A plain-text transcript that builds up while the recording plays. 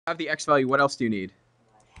have the x value, what else do you need?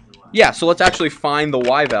 Yeah, so let's actually find the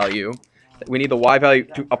y value. We need the y value.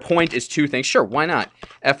 A point is two things. Sure, why not?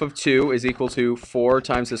 F of 2 is equal to 4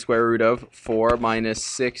 times the square root of 4 minus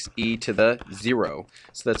 6e to the 0.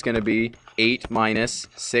 So that's going to be 8 minus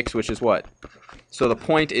 6, which is what? So the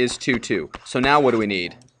point is 2, 2. So now what do we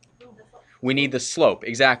need? We need the slope,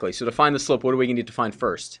 exactly. So to find the slope, what do we need to find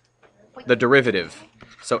first? The derivative.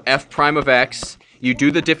 So f prime of x, you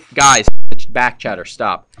do the guys, back chatter,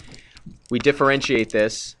 stop. We differentiate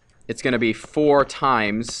this. It's going to be 4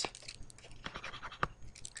 times,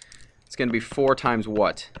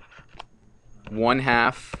 what?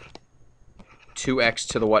 1/2 2x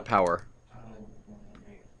to the what power?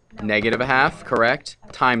 Negative a half, correct?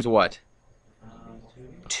 Times what?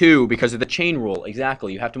 2, because of the chain rule.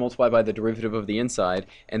 Exactly. You have to multiply by the derivative of the inside,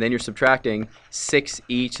 and then you're subtracting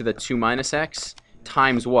 6e to the 2 minus x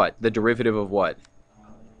times what? The derivative of what?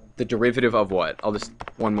 The derivative of what? I'll just,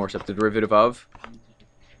 one more step. The derivative of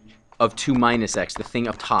 2 minus x, the thing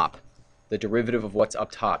up top. The derivative of what's up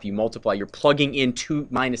top. You multiply. You're plugging in 2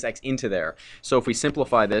 minus x into there. So if we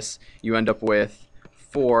simplify this, you end up with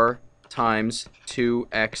 4 times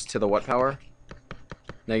 2x to the what power?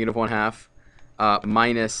 Negative 1/2.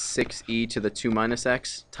 Minus 6e to the 2 minus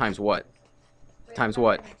x times what? Times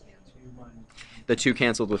what? The 2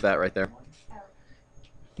 canceled with that right there.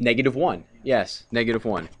 Negative 1. Yes, negative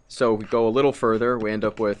 1. So we go a little further. We end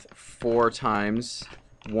up with 4 times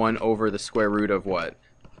 1 over the square root of what?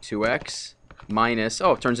 2x minus,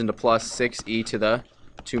 oh, it turns into plus 6e to the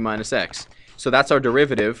 2 minus x. So that's our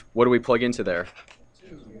derivative. What do we plug into there?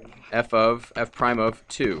 F prime of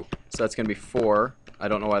 2. So that's going to be 4. I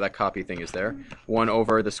don't know why that copy thing is there. 1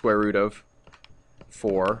 over the square root of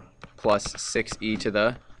 4 plus 6e to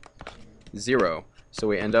the 0. So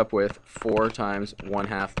we end up with 4 times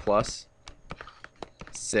 1/2 plus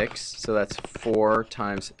 6. So that's 4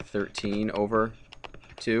 times 13 over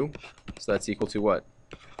 2. So that's equal to what?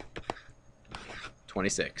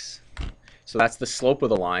 26. So that's the slope of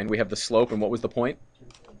the line. We have the slope, and what was the point?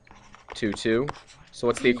 2, 2. So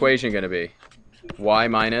what's the equation going to be? y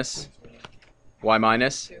minus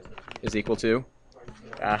is equal to?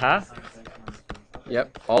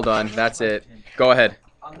 Yep, all done. That's it. Go ahead.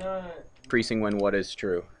 Increasing when what is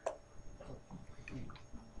true?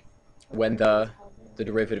 When the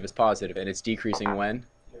derivative is positive, and it's decreasing when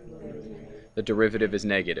the derivative is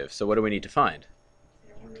negative. So what do we need to find?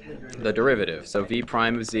 The derivative. So v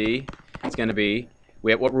prime of z is going to be,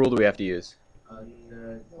 what rule do we have to use? We're going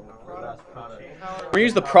to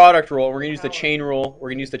use the product rule. We're going to use the chain rule. We're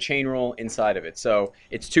going to use the chain rule inside of it. So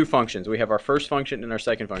it's two functions. We have our first function and our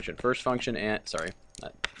second function. First function and, sorry,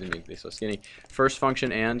 that didn't make me so skinny. First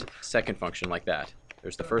function and second function, like that.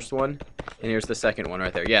 There's the first one, and here's the second one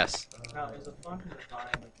right there. Yes? Now, is a function defined,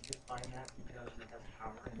 like you just find that because it has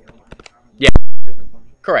power and you don't want the power? Yeah.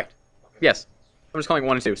 Correct. Yes. I'm just calling it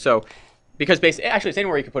 1 and 2. So, because basically, actually, it's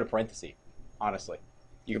anywhere you can put a parenthesis, honestly.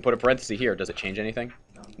 You can put a parenthesis here. Does it change anything?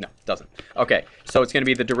 No, it doesn't. Okay, so it's going to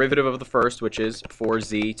be the derivative of the first, which is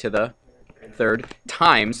 4z to the third,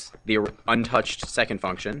 times the untouched second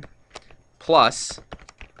function, plus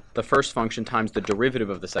the first function times the derivative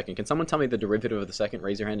of the second. Can someone tell me the derivative of the second?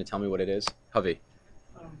 Raise your hand and tell me what it is. Hovey.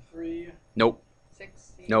 3. Nope.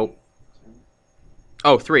 6. Nope.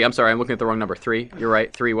 Oh, 3. I'm sorry. I'm looking at the wrong number. 3. You're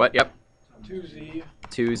right. 3 what? Yep. 2z.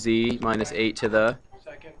 2z minus 8 to the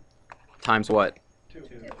Second. times what? 2.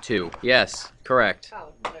 2. Yes, correct.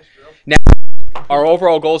 Oh. Nice drill. Now, our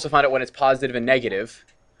overall goal is to find out when it's positive and negative.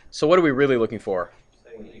 So what are we really looking for?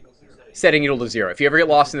 Setting equal to 0. If you ever get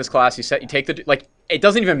lost in this class, you take the, like, it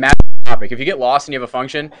doesn't even matter the topic. If you get lost and you have a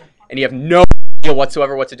function and you have no idea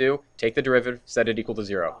whatsoever what to do, take the derivative, set it equal to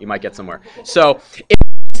 0. You might get somewhere. So if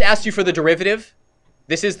it's asked you for the derivative,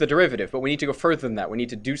 this is the derivative, but we need to go further than that. We need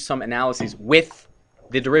to do some analyses with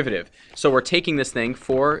the derivative. So we're taking this thing,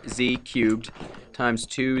 4z cubed times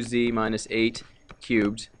 2z minus 8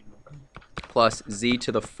 cubed plus z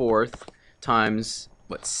to the fourth times,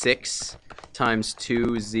 what, 6 times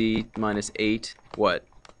 2z minus 8, what?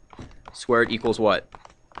 Squared equals what?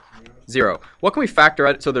 0. What can we factor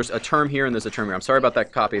out? So there's a term here and there's a term here. I'm sorry about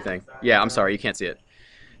that copy thing. Yeah, I'm sorry. You can't see it.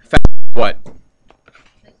 Factor what?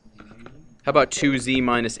 How about 2z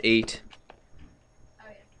minus 8?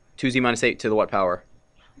 2z minus 8 to the what power?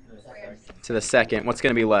 To the second. What's going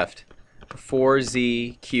to be left?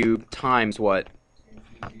 4z cubed times what?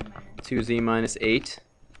 2z minus 8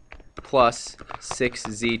 plus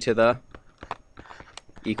 6z to the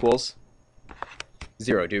equals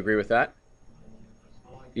 0. Do you agree with that?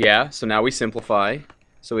 Yeah, so now we simplify.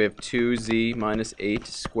 So we have 2z minus 8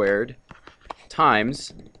 squared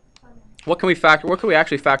times What can we factor? What can we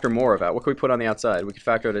actually factor more of out? What can we put on the outside? We could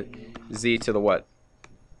factor out a z to the what?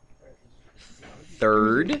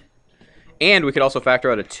 Third. And we could also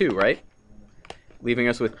factor out a 2, right? Leaving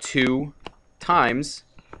us with 2 times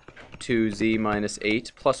 2z minus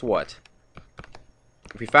 8 plus what?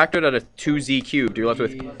 If we factored out a 2z cubed, you're left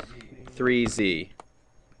with 3z.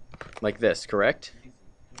 Like this, correct?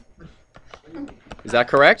 Is that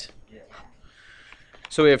correct?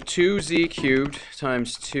 So we have 2z cubed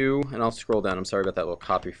times 2, and I'll scroll down. I'm sorry about that little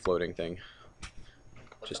copy floating thing.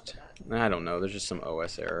 Just, I don't know. There's just some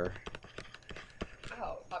OS error.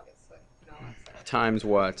 Oh, obviously. No, that's Times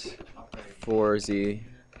what? 4z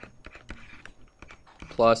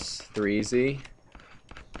plus 3z.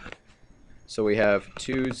 So we have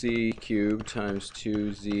 2z cubed times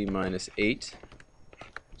 2z minus 8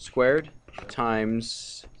 squared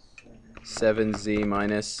times 7z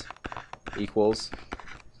minus equals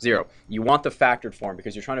 0. You want the factored form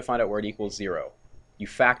because you're trying to find out where it equals 0. You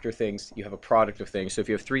factor things, you have a product of things. So if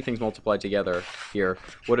you have 3 things multiplied together here,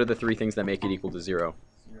 what are the 3 things that make it equal to 0?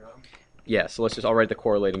 0. Yeah, so I'll write the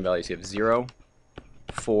correlating values. You have 0,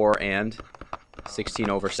 4, and 16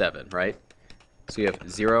 over 7, right? So you have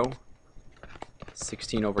 0,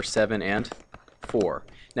 16 over 7, and 4.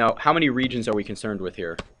 Now, how many regions are we concerned with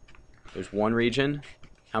here? There's 1 region.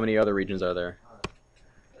 How many other regions are there?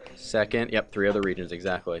 Second, yep, 3 other regions,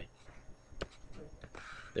 exactly.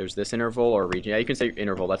 There's this interval or region. Yeah, you can say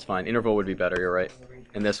interval, that's fine. Interval would be better, you're right.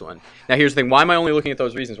 And this one. Now, here's the thing. Why am I only looking at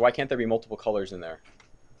those regions? Why can't there be multiple colors in there?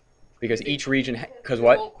 Because each region, because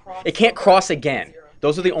what? It can't cross again.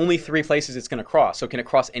 Those are the only 3 places it's going to cross. So can it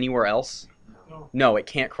cross anywhere else? No, it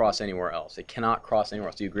can't cross anywhere else. It cannot cross anywhere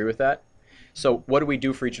else. Do you agree with that? So what do we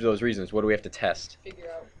do for each of those reasons? What do we have to test? figure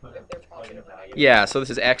out if they're positive or negative. Yeah, so this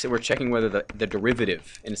is x, and we're checking whether the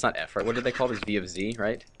derivative, and it's not f, right? What did they call this? V of z,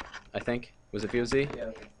 right? I think. Was it V of z?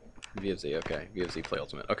 Yeah. V of z, okay. V of z play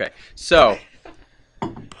ultimate. Okay, so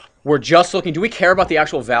we're just looking, do we care about the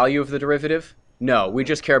actual value of the derivative? No, we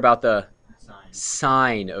just care about the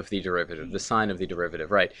sign of the derivative, the sign of the derivative,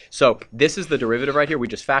 right? So this is the derivative right here. We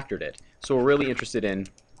just factored it. So we're really interested in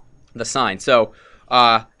the sign. So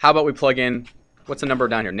how about we plug in, what's the number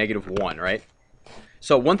down here? -1, right?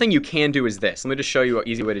 So one thing you can do is this. Let me just show you an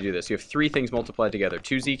easy way to do this. You have 3 things multiplied together.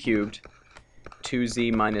 2z cubed,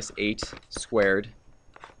 2z minus 8 squared,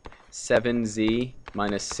 7z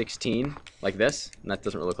minus 16, like this. And that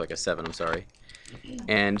doesn't really look like a 7, I'm sorry.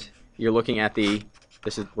 And you're looking at the,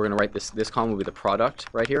 we're going to write this column will be the product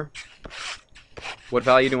right here. What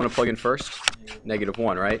value do you want to plug in first?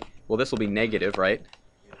 -1, right? Well, this will be negative, right?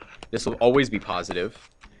 This will always be positive.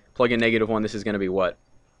 Plug in -1, this is going to be what?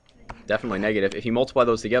 Definitely negative. If you multiply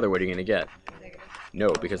those together, what are you going to get? Negative. No,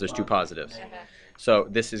 because there's 2 positives. So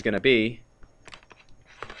this is going to be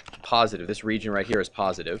positive. This region right here is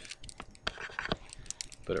positive.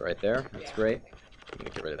 Put it right there. That's great. I'm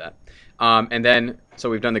going to get rid of that. And then, so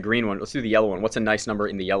we've done the green one. Let's do the yellow one. What's a nice number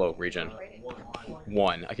in the yellow region?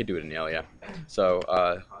 1. I could do it in yellow, yeah. So,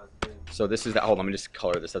 so this is the, hold on, let me just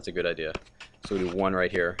color this. That's a good idea. So we do 1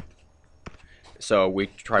 right here. So we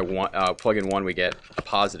try plug in 1, we get a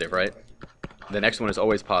positive, right? The next one is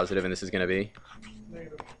always positive, and this is going to be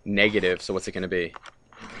negative. So what's it going to be?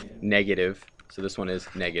 Negative. So this one is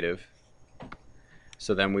negative.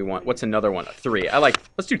 So then we want, what's another one? A 3.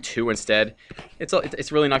 Let's do 2 instead.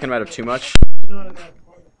 It's really not going to matter too much.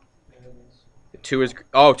 2 is,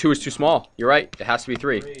 oh, 2 is too small. You're right. It has to be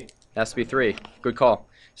 3. It has to be 3. Good call.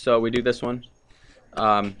 So we do this one.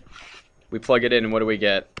 We plug it in, and what do we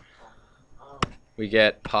get? We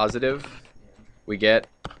get positive. We get,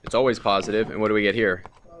 it's always positive. And what do we get here?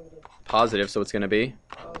 Positive, so it's going to be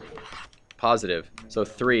positive. So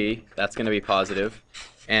 3, that's going to be positive.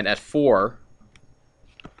 And at 4,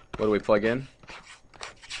 what do we plug in?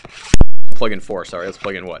 Plug in 4, sorry. Let's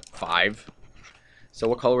plug in what? 5. So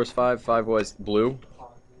what color was 5? 5 was blue.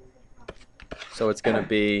 So it's going to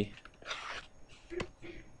be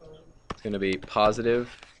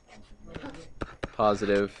positive,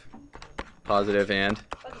 positive, positive, and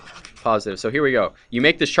positive. So here we go. You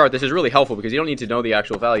make this chart. This is really helpful because you don't need to know the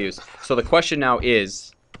actual values. So the question now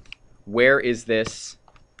is, where is this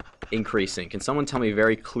increasing? Can someone tell me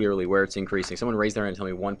very clearly where it's increasing? Someone raise their hand and tell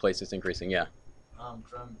me one place it's increasing. Yeah.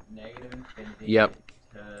 From negative infinity Yep.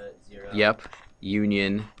 to 0. Yep.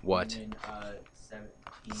 Union what? Union,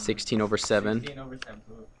 16 over 7, 16 over 7,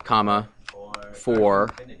 comma, 4. 4.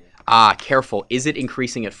 Infinity. Ah, careful. Is it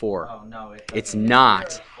increasing at 4? Oh, no, It's doesn't.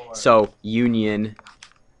 not. 4. So union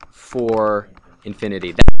 4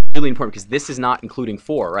 infinity. That's really important because this is not including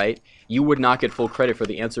 4, right? You would not get full credit for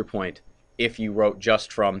the answer point if you wrote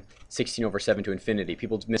just from 16 over 7 to infinity.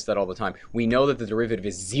 People miss that all the time. We know that the derivative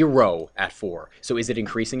is 0 at 4. So is it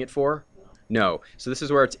increasing at 4? No. So this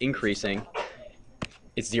is where it's increasing.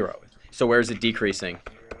 It's 0. So where is it decreasing?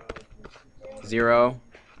 0,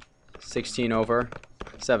 16 over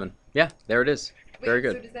 7. Yeah, there it is. Wait, Very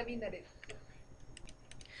good. So does that mean that it?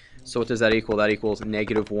 So what does that equal? That equals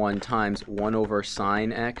 -1 times 1 over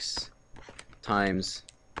sine x times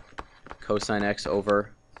cosine x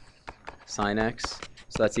over sine x.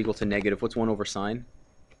 So that's equal to negative. What's 1 over sine?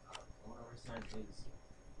 1 over sine is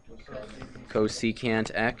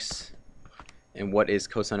Cosecant x. And what is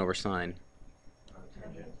cosine over sine?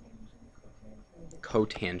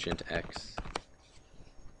 Cotangent x.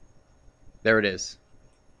 There it is.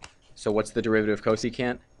 So what's the derivative of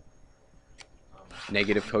cosecant?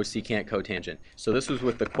 Negative cosecant cotangent. So this was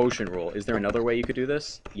with the quotient rule. Is there another way you could do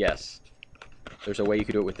this? Yes. There's a way you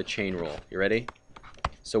could do it with the chain rule. You ready?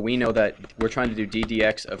 So we know that we're trying to do d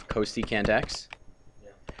dx of cosecant x.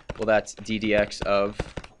 Well, that's d dx of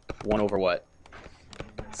 1 over what?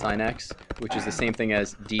 Sine x, which is the same thing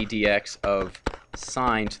as d dx of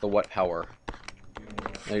sine to the what power?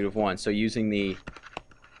 -1. So using the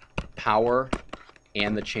power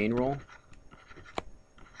and the chain rule,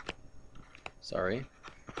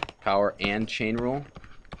 power and chain rule,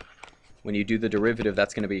 when you do the derivative,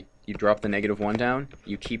 that's going to be, you drop the -1 down,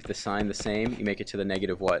 you keep the sign the same, you make it to the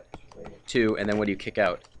negative what? 2, and then what do you kick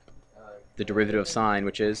out? The derivative of sine,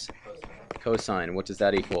 which is cosine. What does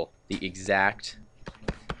that equal? The exact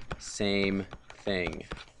same thing.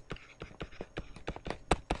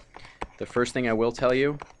 The first thing I will tell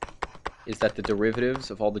you is that the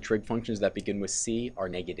derivatives of all the trig functions that begin with c are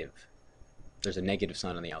negative. There's a negative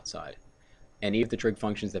sign on the outside. Any of the trig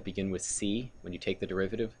functions that begin with c, when you take the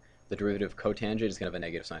derivative of cotangent is going to have a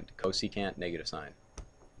negative sign. Cosecant, negative sign.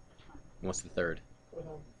 And what's the third?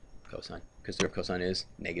 Cosine. Because their cosine is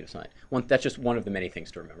negative sign. That's just one of the many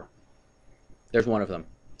things to remember. There's one of them.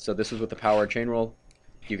 So this is with the power chain rule.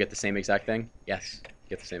 Do you get the same exact thing? Yes, you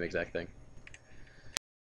get the same exact thing.